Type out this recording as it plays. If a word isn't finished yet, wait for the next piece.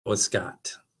with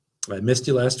Scott. I missed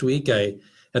you last week. I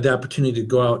had the opportunity to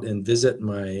go out and visit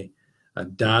my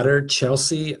daughter,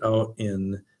 Chelsea, out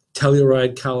in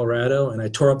Telluride, Colorado, and I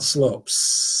tore up the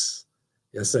slopes.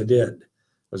 Yes, I did.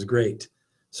 It was great.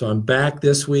 So I'm back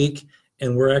this week,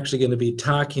 and we're actually going to be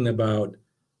talking about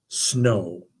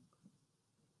snow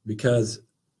because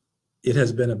it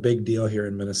has been a big deal here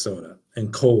in Minnesota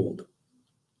and cold.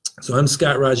 So I'm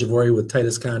Scott Rajavuori with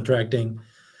Titus Contracting.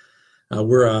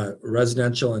 We're a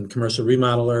residential and commercial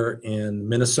remodeler in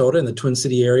Minnesota in the Twin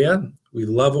City area. We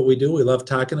love what we do. We love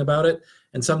talking about it.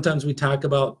 And sometimes we talk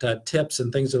about tips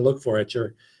and things to look for at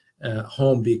your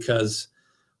home because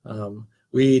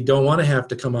we don't want to have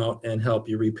to come out and help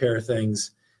you repair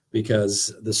things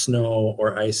because the snow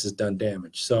or ice has done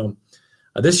damage. So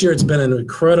this year it's been an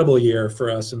incredible year for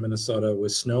us in Minnesota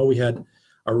with snow. We had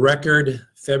a record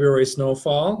February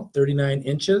snowfall, 39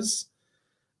 inches.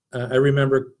 I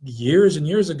remember years and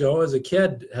years ago as a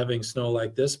kid having snow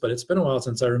like this, but it's been a while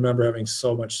since I remember having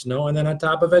so much snow. And then on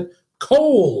top of it,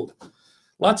 cold,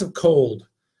 lots of cold.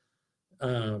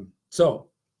 So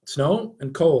snow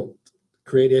and cold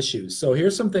create issues. So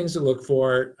here's some things to look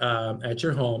for at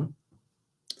your home,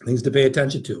 things to pay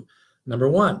attention to. Number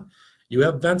one, you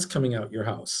have vents coming out your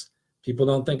house. People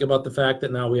don't think about the fact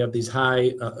that now we have these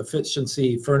high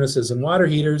efficiency furnaces and water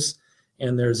heaters,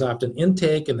 and there's often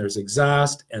intake and there's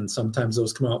exhaust, and sometimes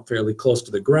those come out fairly close to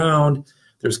the ground.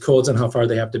 There's codes on how far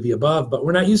they have to be above, but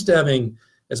we're not used to having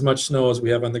as much snow as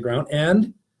we have on the ground,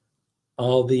 and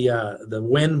all the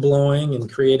wind blowing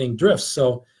and creating drifts.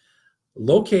 So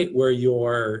locate where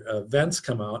your vents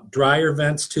come out, dryer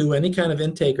vents too, any kind of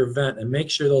intake or vent, and make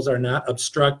sure those are not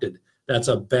obstructed. That's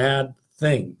a bad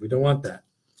thing. We don't want that.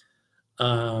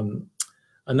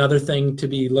 Another thing to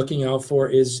be looking out for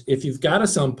is if you've got a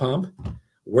sump pump,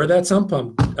 where that sump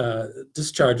pump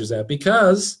discharges at,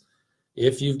 because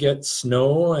if you get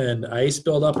snow and ice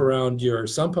build up around your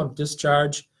sump pump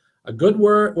discharge, a good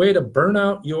way to burn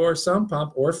out your sump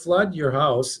pump or flood your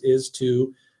house is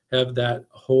to have that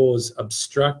hose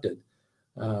obstructed.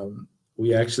 I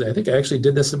think I actually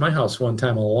did this in my house one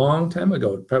time, a long time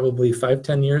ago, probably 5,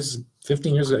 10 years,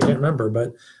 15 years ago, I can't remember, but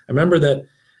I remember that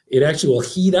it actually will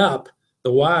heat up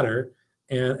the water,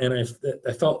 and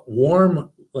I felt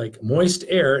warm, like moist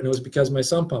air, and it was because my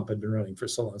sump pump had been running for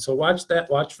so long. So watch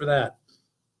for that.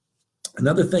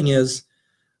 Another thing is,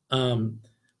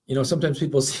 sometimes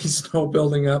people see snow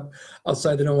building up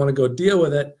outside. They don't want to go deal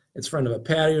with it. It's in front of a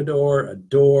patio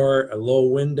door, a low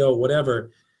window,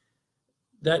 whatever.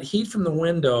 That heat from the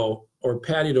window or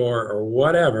patio door or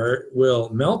whatever will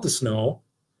melt the snow.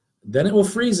 Then it will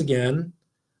freeze again,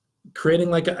 creating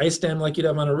like an ice dam like you'd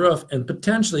have on a roof, and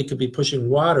potentially could be pushing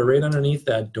water right underneath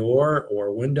that door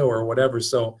or window or whatever.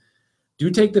 So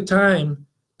do take the time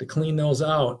to clean those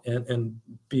out and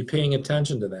be paying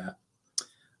attention to that.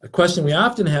 A question we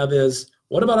often have is,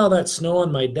 what about all that snow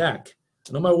on my deck?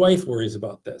 I know my wife worries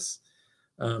about this.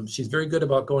 She's very good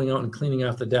about going out and cleaning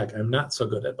off the deck. I'm not so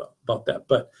good about that.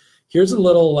 But here's a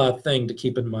little thing to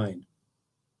keep in mind.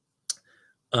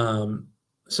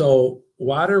 So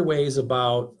water weighs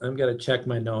about, I'm going to check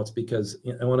my notes because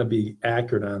I want to be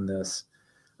accurate on this,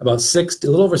 about a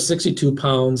little over 62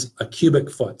 pounds a cubic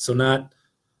foot. So not,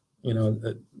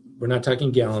 we're not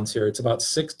talking gallons here. It's about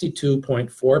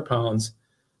 62.4 pounds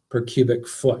per cubic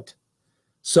foot.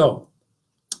 So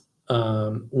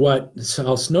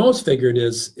how snow is figured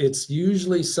is it's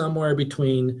usually somewhere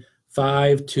between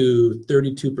 5 to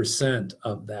 32%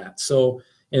 of that. So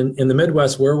in the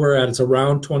Midwest where we're at, it's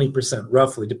around 20%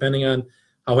 roughly, depending on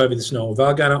how heavy the snow. We've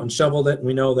all gone out and shoveled it, and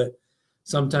we know that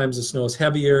sometimes the snow is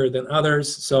heavier than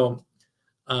others. So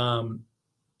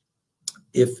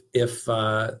if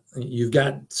you've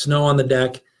got snow on the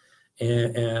deck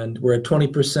and we're at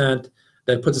 20%,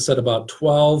 that puts us at about a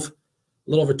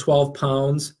little over 12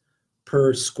 pounds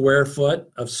per square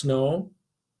foot of snow,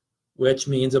 which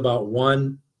means about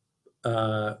 1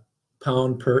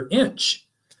 pound per inch.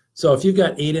 So if you've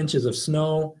got 8 inches of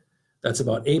snow, that's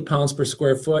about 8 pounds per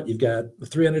square foot. You've got a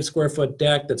 300 square foot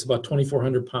deck, that's about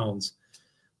 2,400 pounds.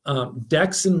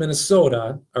 Decks in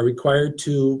Minnesota are required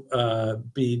to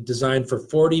be designed for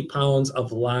 40 pounds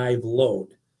of live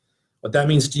load. What that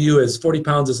means to you is 40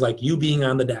 pounds is like you being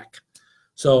on the deck.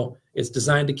 So it's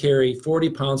designed to carry 40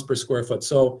 pounds per square foot.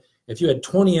 So if you had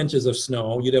 20 inches of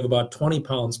snow, you'd have about 20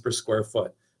 pounds per square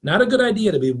foot. Not a good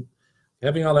idea to be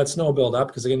having all that snow build up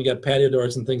because, again, you got patio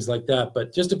doors and things like that.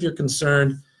 But just if you're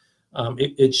concerned,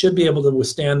 it should be able to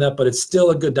withstand that, but it's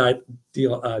still a good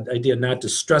idea not to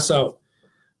stress out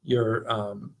your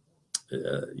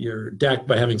deck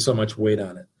by having so much weight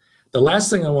on it. The last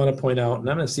thing I want to point out, and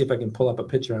I'm going to see if I can pull up a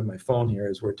picture on my phone here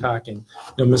as we're talking.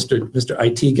 You know, Mr.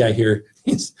 IT guy here,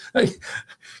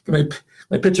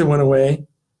 my picture went away,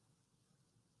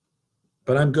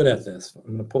 but I'm good at this. I'm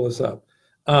going to pull this up.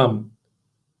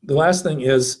 The last thing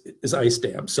is ice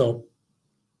dams. So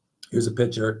here's a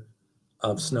picture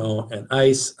of snow and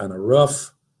ice on a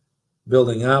roof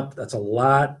building up. That's a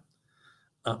lot.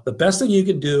 The best thing you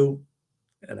can do,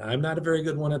 and I'm not a very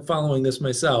good one at following this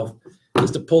myself, is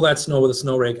to pull that snow with a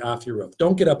snow rake off your roof.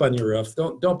 Don't get up on your roof.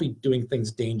 Don't be doing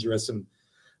things dangerous,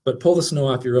 but pull the snow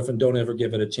off your roof and don't ever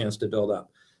give it a chance to build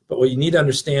up. But what you need to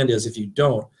understand is if you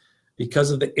don't,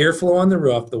 because of the airflow on the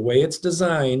roof, the way it's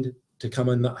designed to come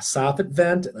in the soffit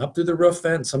vent and up through the roof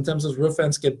vent, sometimes those roof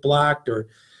vents get blocked, or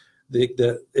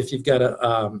if you've got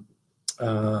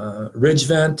a ridge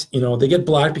vent, you know, they get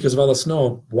blocked because of all the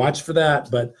snow. Watch for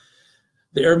that. But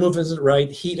the air movement isn't right.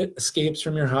 Heat escapes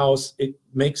from your house. It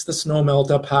makes the snow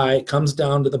melt up high. It comes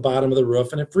down to the bottom of the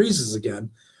roof and it freezes again,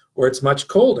 where it's much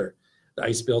colder. The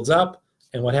ice builds up,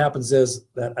 and what happens is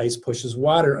that ice pushes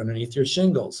water underneath your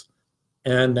shingles.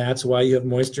 And that's why you have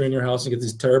moisture in your house and get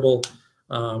these terrible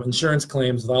insurance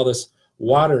claims with all this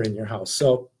water in your house.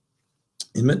 So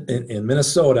in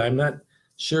Minnesota, I'm not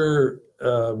sure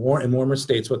in warmer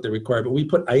states what they require, but we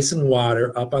put ice and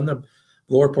water up on the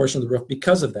lower portion of the roof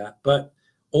because of that. But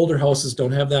older houses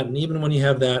don't have that. And even when you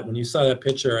have that, when you saw that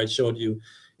picture I showed you,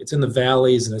 it's in the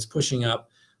valleys and it's pushing up.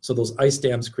 So those ice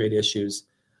dams create issues.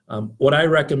 What I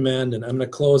recommend, and I'm going to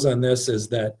close on this, is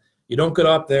that you don't get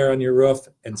up there on your roof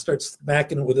and start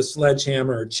smacking it with a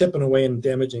sledgehammer or chipping away and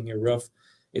damaging your roof.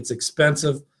 It's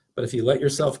expensive, but if you let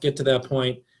yourself get to that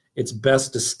point, it's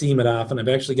best to steam it off. And I've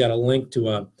actually got a link to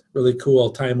a really cool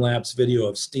time-lapse video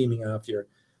of steaming off your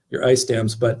ice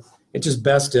dams. But it's just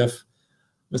best if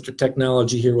Mr.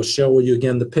 Technology here will show you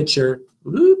again the picture,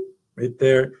 whoop, right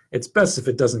there. It's best if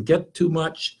it doesn't get too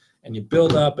much and you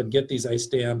build up and get these ice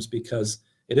dams, because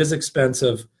it is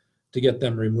expensive to get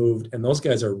them removed. And those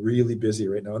guys are really busy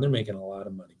right now and they're making a lot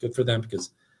of money. Good for them, because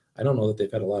I don't know that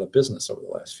they've had a lot of business over the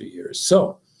last few years.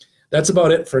 So that's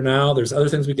about it for now. There's other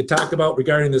things we could talk about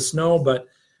regarding the snow, but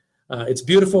it's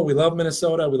beautiful. We love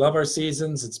Minnesota. We love our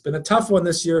seasons. It's been a tough one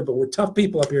this year, but we're tough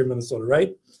people up here in Minnesota,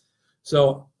 right?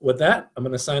 So with that, I'm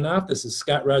going to sign off. This is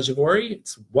Scott Rajavuori.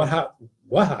 It's What Hot?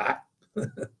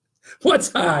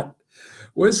 What's hot?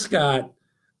 With Scott,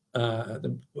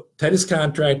 the Titus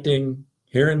Contracting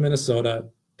here in Minnesota.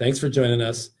 Thanks for joining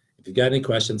us. If you got any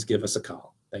questions, give us a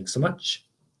call. Thanks so much.